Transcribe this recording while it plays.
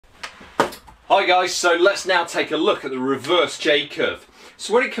Hi guys, so let's now take a look at the reverse J-curve.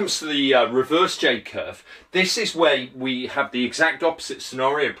 So when it comes to the reverse J-curve, this is where we have the exact opposite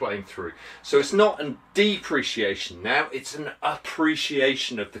scenario playing through. So it's not a depreciation now, it's an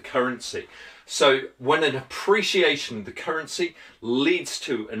appreciation of the currency. So when an appreciation of the currency leads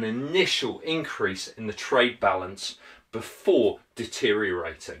to an initial increase in the trade balance before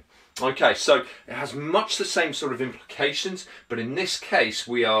deteriorating. Okay, so it has much the same sort of implications, but in this case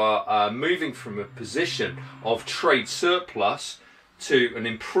we are moving from a position of trade surplus to an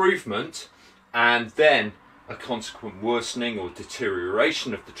improvement and then a consequent worsening or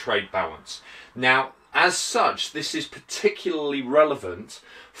deterioration of the trade balance. Now, as such, this is particularly relevant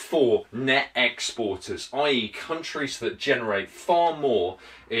for net exporters, i.e. countries that generate far more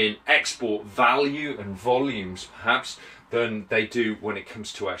in export value and volumes perhaps than they do when it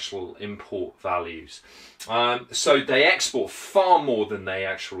comes to actual import values. So they export far more than they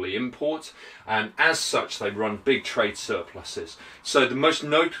actually import, and as such they run big trade surpluses. So the most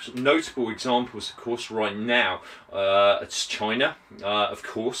notable examples, of course, right now, it's China, of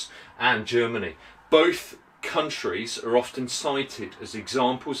course, and Germany. Both countries are often cited as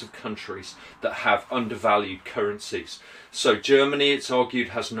examples of countries that have undervalued currencies. So Germany, it's argued,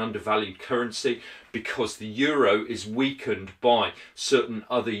 has an undervalued currency because the euro is weakened by certain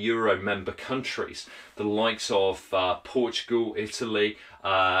other euro member countries, the likes of Portugal, Italy,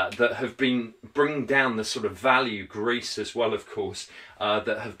 that have been bringing down the sort of value, Greece as well, of course,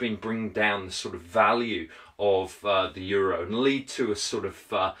 that have been bringing down the sort of value of the euro and lead to a sort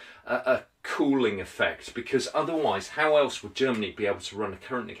of a cooling effect, because otherwise how else would Germany be able to run a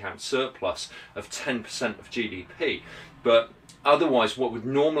current account surplus of 10% of GDP? But otherwise what would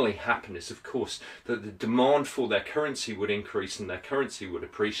normally happen is, of course, that the demand for their currency would increase and their currency would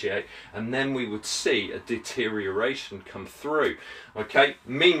appreciate, and then we would see a deterioration come through. Okay,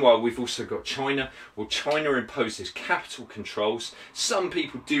 meanwhile we've also got China. Well, China imposes capital controls. Some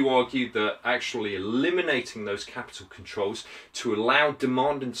people do argue that actually eliminating those capital controls to allow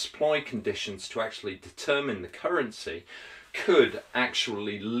demand and supply conditions to actually determine the currency could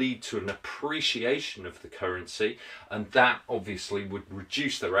actually lead to an appreciation of the currency, and that obviously would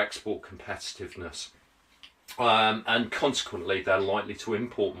reduce their export competitiveness. And consequently they're likely to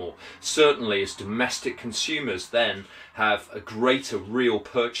import more. Certainly as domestic consumers then have a greater real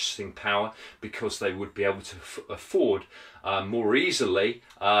purchasing power, because they would be able to afford more easily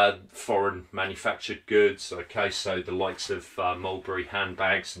foreign manufactured goods, okay, so the likes of Mulberry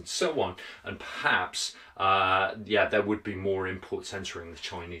handbags and so on, and perhaps yeah, there would be more imports entering the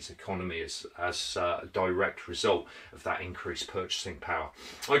Chinese economy as a direct result of that increased purchasing power.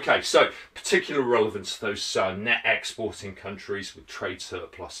 Okay, so particular relevance to those net exporting countries with trade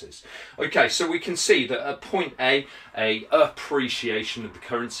surpluses. Okay, so we can see that at point A, a appreciation of the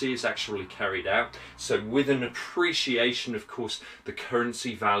currency is actually carried out. So with an appreciation, of course, the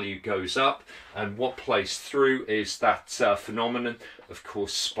currency value goes up, and what plays through is that phenomenon, of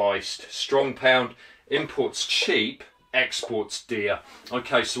course, spiced strong pound, imports cheap, exports dear.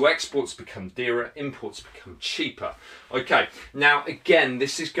 Okay, so exports become dearer, imports become cheaper. Okay, now again,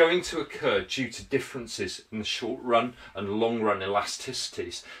 this is going to occur due to differences in the short run and long run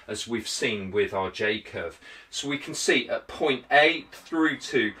elasticities, as we've seen with our J-curve. So we can see at point A through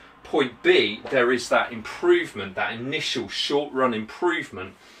to point B, there is that improvement, that initial short run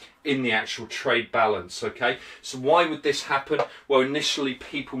improvement in the actual trade balance. Okay, so why would this happen? Well, initially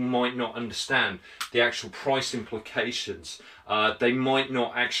people might not understand the actual price implications. They might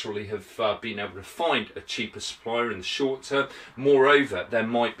not actually have been able to find a cheaper supplier in the short term. Moreover, there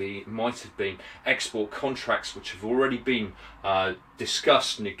might have been export contracts which have already been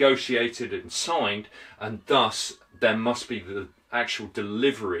discussed, negotiated and signed, and thus there must be the actual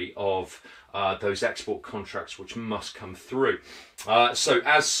delivery of those export contracts which must come through. So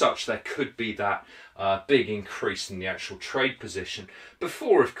as such, there could be that big increase in the actual trade position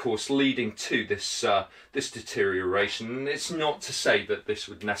before, of course, leading to this this deterioration. And it's not to say that this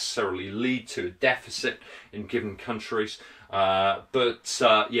would necessarily lead to a deficit in given countries, but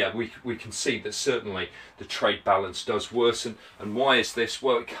yeah, we can see that certainly the trade balance does worsen. And why is this?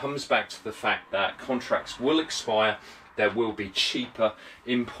 Well, it comes back to the fact that contracts will expire. There will be cheaper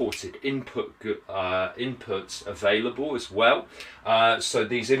imported inputs available as well. So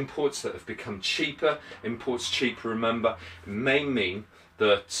these imports that have become cheaper, imports cheaper, remember, may mean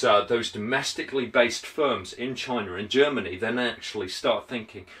that those domestically based firms in China and Germany then actually start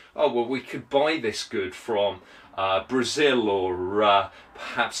thinking, oh well, we could buy this good from Brazil or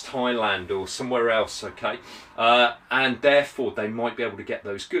perhaps Thailand or somewhere else, okay, and therefore they might be able to get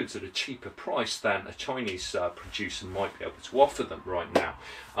those goods at a cheaper price than a Chinese producer might be able to offer them right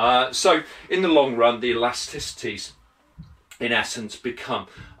now. So in the long run, the elasticities in essence become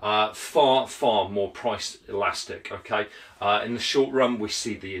far more price elastic, okay. In the short run, we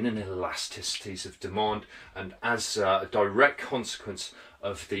see the inelasticities of demand, and as a direct consequence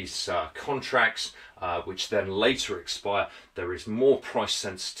of these contracts, which then later expire, there is more price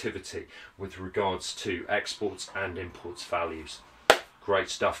sensitivity with regards to exports and imports values. Great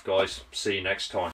stuff, guys. See you next time.